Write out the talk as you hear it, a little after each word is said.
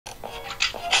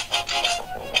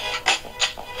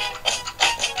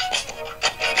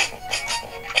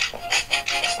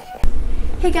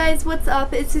Hey guys, what's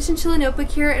up? It's the Chinchilla Notebook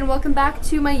here and welcome back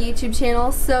to my YouTube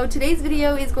channel. So today's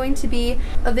video is going to be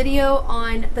a video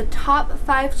on the top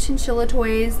 5 chinchilla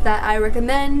toys that I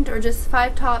recommend, or just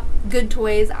 5 top good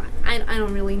toys. I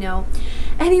don't really know.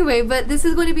 Anyway, but this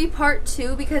is going to be part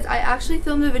 2 because I actually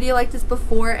filmed a video like this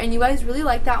before and you guys really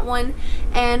liked that one,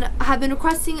 and I have been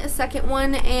requesting a second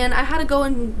one, and I had to go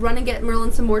and run and get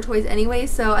Merlin some more toys anyway,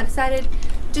 so I decided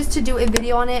just to do a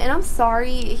video on it. And I'm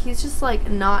sorry, he's just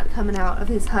like not coming out of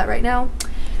his hut right now.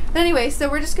 But anyway, so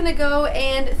we're just gonna go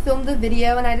and film the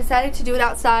video, and I decided to do it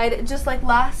outside just like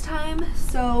last time.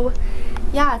 So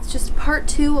yeah, it's just part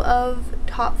 2 of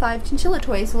top 5 chinchilla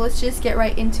toys, so let's just get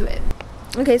right into it.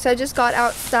 Okay, so I just got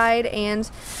outside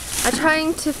and I'm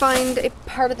trying to find a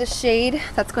part of the shade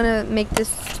that's gonna make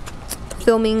this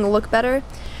filming look better.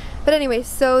 But anyway,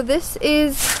 so this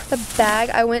is the bag.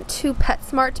 I went to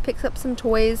Petsmart to pick up some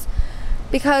toys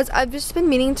because I've just been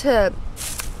meaning to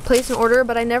place an order,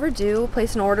 but I never do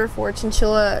place an order for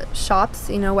chinchilla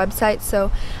shops, you know, websites.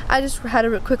 So I just had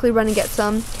to quickly run and get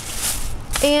some.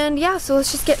 And yeah, so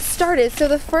let's just get started. So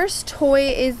the first toy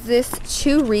is this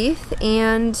chew wreath,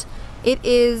 and it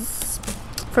is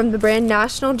from the brand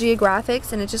National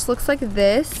Geographic, and it just looks like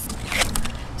this.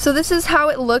 So this is how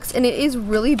it looks, and it is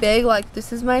really big. Like,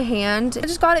 this is my hand. I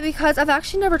just got it because I've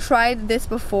actually never tried this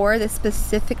before, this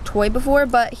specific toy before,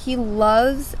 but he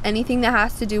loves anything that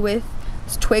has to do with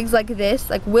twigs like this,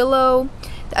 like willow.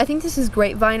 I think this is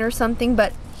grapevine or something,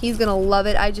 but he's gonna love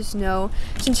it. I just know.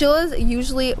 Chinchillas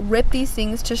usually rip these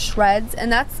things to shreds,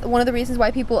 and that's one of the reasons why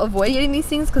people avoid eating these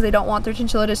things, because they don't want their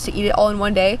chinchilla just to eat it all in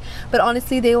one day. But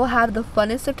honestly, they will have the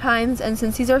funnest of times, and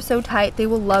since these are so tight, they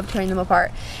will love tearing them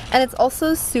apart. And it's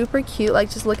also super cute. Like,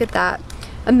 just look at that.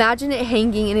 Imagine it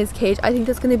hanging in his cage. I think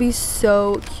that's gonna be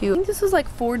so cute. I think this was like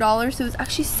 $4, so it was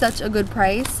actually such a good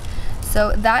price.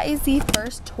 So that is the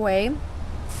first toy.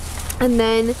 And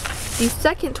then the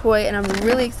second toy, and I'm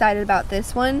really excited about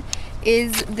this one,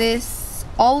 is this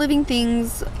All Living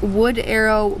Things wood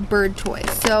arrow bird toy.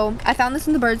 So I found this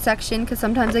in the bird section because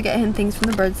sometimes I get him things from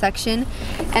the bird section,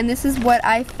 and this is what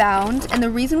I found. And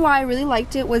the reason why I really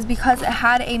liked it was because it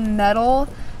had a metal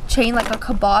chain like a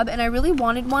kebab, and I really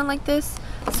wanted one like this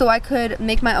so I could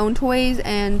make my own toys,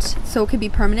 and so it could be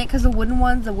permanent, because the wooden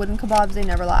ones, the wooden kebabs, they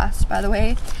never last, by the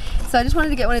way. So I just wanted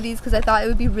to get one of these because I thought it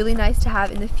would be really nice to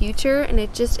have in the future, and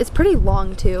it's pretty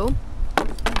long too.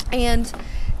 And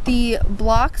the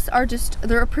blocks are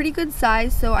they're a pretty good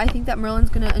size, so I think that Merlin's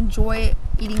gonna enjoy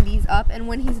eating these up. And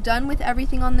when he's done with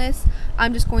everything on this,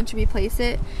 I'm just going to replace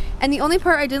it. And the only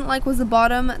part I didn't like was the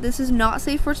bottom. This is not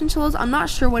safe for chinchillas. I'm not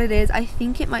sure what it is. I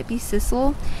think it might be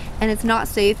sisal, and it's not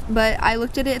safe, but I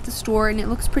looked at it at the store and it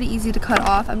looks pretty easy to cut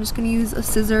off. I'm just gonna use a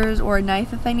scissors or a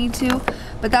knife if I need to,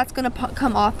 but that's gonna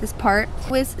come off this part. It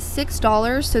was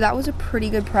 $6, so that was a pretty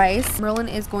good price. Merlin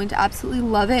is going to absolutely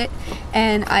love it,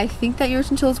 and I think that your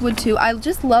chinchillas would too. I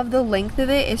just love the length of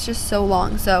it. It's just so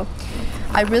long, so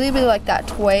I really like that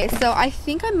toy. So I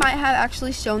think I might have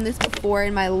actually shown this before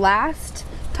in my last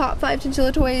top 5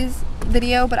 chinchilla toys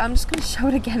video, but I'm just gonna show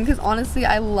it again because honestly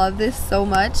I love this so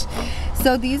much.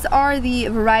 So these are the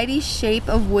Variety Shape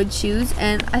of wood chews,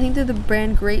 and I think they're the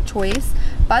brand Great Choice.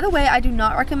 By the way, I do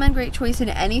not recommend Great Choice in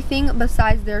anything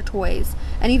besides their toys,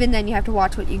 and even then you have to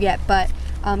watch what you get. But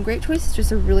Great Choice is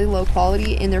just a really low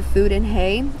quality in their food and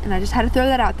hay, and I just had to throw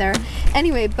that out there.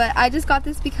 Anyway, but I just got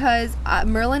this because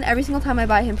Merlin, every single time I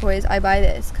buy him toys, I buy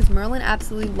this because Merlin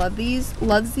absolutely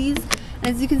loves these.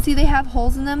 As you can see, they have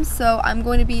holes in them, so I'm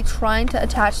going to be trying to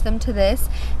attach them to this.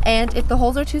 And if the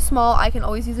holes are too small, I can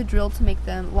always use a drill to make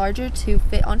them larger to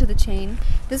fit onto the chain.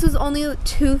 This was only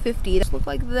 $2.50. They look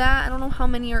like that. I don't know how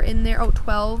many are in there. Oh,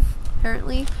 12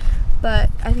 apparently.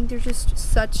 But I think they're just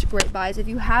such great buys. If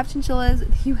you have chinchillas,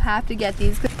 you have to get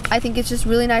these. I think it's just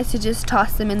really nice to just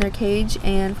toss them in their cage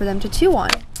and for them to chew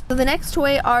on. So the next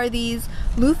toy are these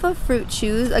loofah fruit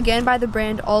chews, again by the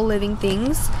brand All Living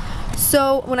Things.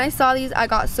 So when I saw these, I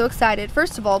got so excited.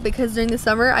 First of all, because during the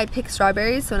summer I pick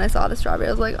strawberries, so when I saw the strawberry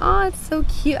I was like, oh, it's so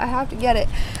cute, I have to get it.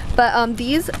 But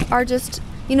these are just,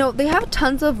 you know, they have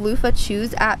tons of loofah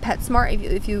chews at Petsmart.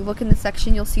 If you look in the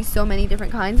section, you'll see so many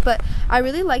different kinds, but I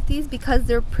really like these because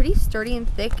they're pretty sturdy and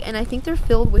thick, and I think they're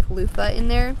filled with loofah in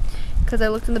there, because I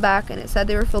looked in the back and it said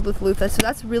they were filled with loofah, so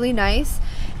that's really nice.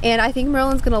 And I think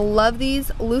Merlin's gonna love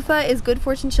these. Loofah is good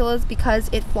for chinchillas because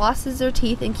it flosses their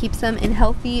teeth and keeps them in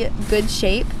healthy, good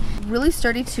shape. Really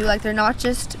sturdy too, like they're not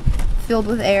just filled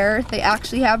with air, they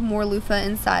actually have more loofah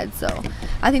inside, so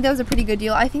I think that was a pretty good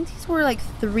deal. I think these were like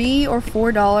 $3 or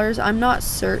 $4, I'm not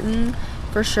certain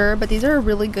for sure, but these are a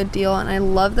really good deal and I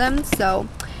love them. So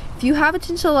if you have a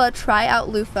chinchilla, try out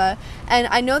loofah. And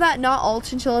I know that not all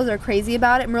chinchillas are crazy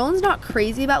about it. Merlin's not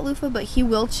crazy about loofah, but he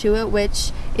will chew it,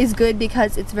 which is good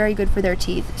because it's very good for their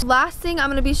teeth. Last thing I'm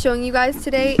going to be showing you guys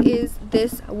today is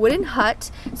this wooden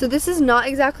hut. So this is not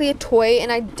exactly a toy,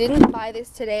 and I didn't buy this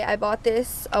today. I bought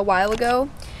this a while ago,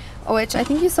 which I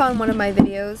think you saw in one of my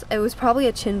videos. It was probably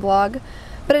a chin vlog.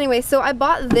 But anyway, so I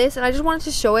bought this and I just wanted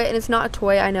to show it, and it's not a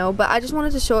toy, I know, but I just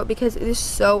wanted to show it because it is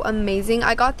so amazing.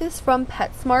 I got this from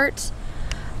Petsmart,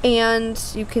 and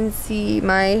you can see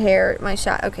my hair, my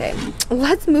shot. Okay,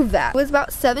 let's move that. It was about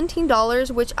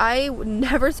 $17, which I would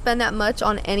never spend that much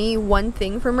on any one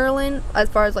thing for Merlin as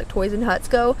far as like toys and huts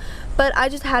go, but I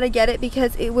just had to get it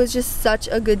because it was just such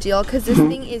a good deal, because this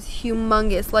thing is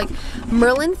humongous. Like,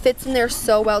 Merlin fits in there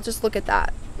so well. Just look at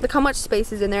that. Look how much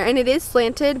space is in there, and it is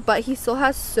slanted, but he still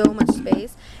has so much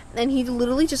space, and he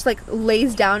literally just like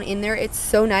lays down in there. It's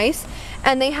so nice.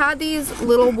 And they had these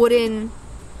little wooden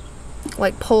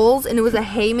like poles, and it was a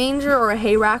hay manger or a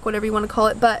hay rack, whatever you want to call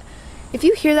it. But if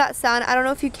you hear that sound, I don't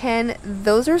know if you can,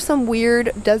 those are some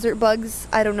weird desert bugs.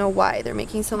 I don't know why they're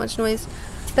making so much noise.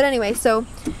 But anyway, so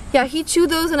yeah, he chewed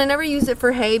those, and I never used it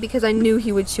for hay because I knew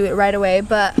he would chew it right away,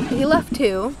 but he left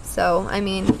too. So, I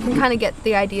mean, you can kind of get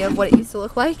the idea of what it used to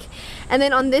look like. And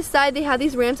then on this side, they had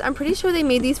these ramps. I'm pretty sure they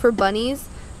made these for bunnies.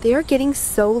 They are getting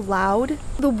so loud.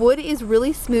 The wood is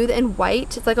really smooth and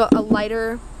white. It's like a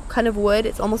lighter kind of wood.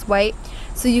 It's almost white.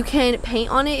 So you can paint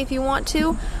on it if you want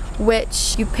to,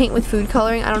 which you paint with food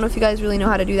coloring. I don't know if you guys really know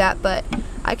how to do that, but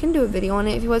I can do a video on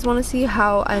it if you guys want to see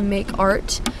how I make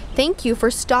art. Thank you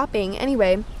for stopping.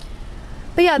 Anyway,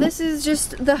 but yeah, this is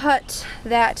just the hut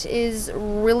that is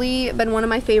really been one of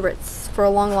my favorites for a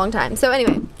long time. So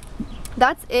anyway,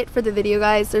 that's it for the video,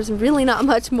 guys. There's really not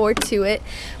much more to it,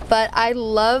 but I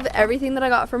love everything that I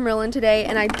got from Merlin today,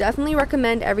 and I definitely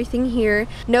recommend everything here.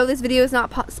 No, this video is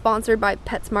not sponsored by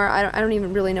Petsmart. I don't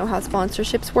even really know how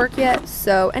sponsorships work yet.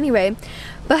 So anyway,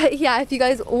 but yeah, if you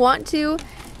guys want to,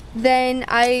 then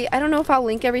I don't know if I'll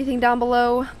link everything down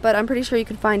below, but I'm pretty sure you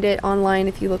can find it online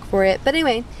if you look for it. But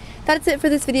anyway, that's it for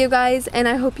this video, guys, and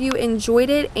I hope you enjoyed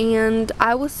it, and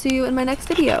I will see you in my next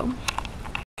video.